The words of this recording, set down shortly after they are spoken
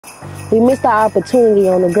We missed our opportunity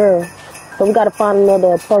on the girl, so we gotta find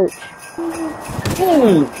another approach.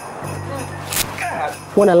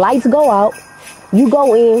 When the lights go out, you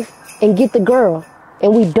go in and get the girl,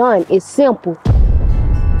 and we done. It's simple.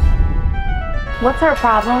 What's her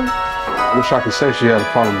problem? I wish I could say she had a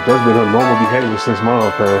problem, but that's been her normal behavior since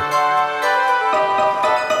Mom passed.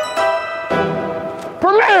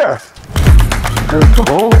 Premiere! Come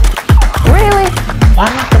on. Really?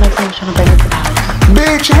 Why do I feel like someone's trying to break into the house?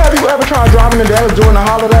 Bitch, have you ever tried driving to Dallas during the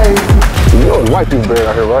holidays? You know the white people buried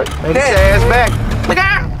out here, right? Get that ass back. Look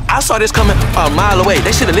out! I saw this coming a mile away.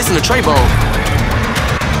 They should have listened to Trayvon.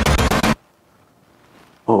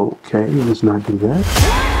 Okay, let's not do that.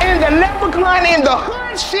 And the leprechaun in the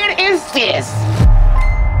hood shit is this.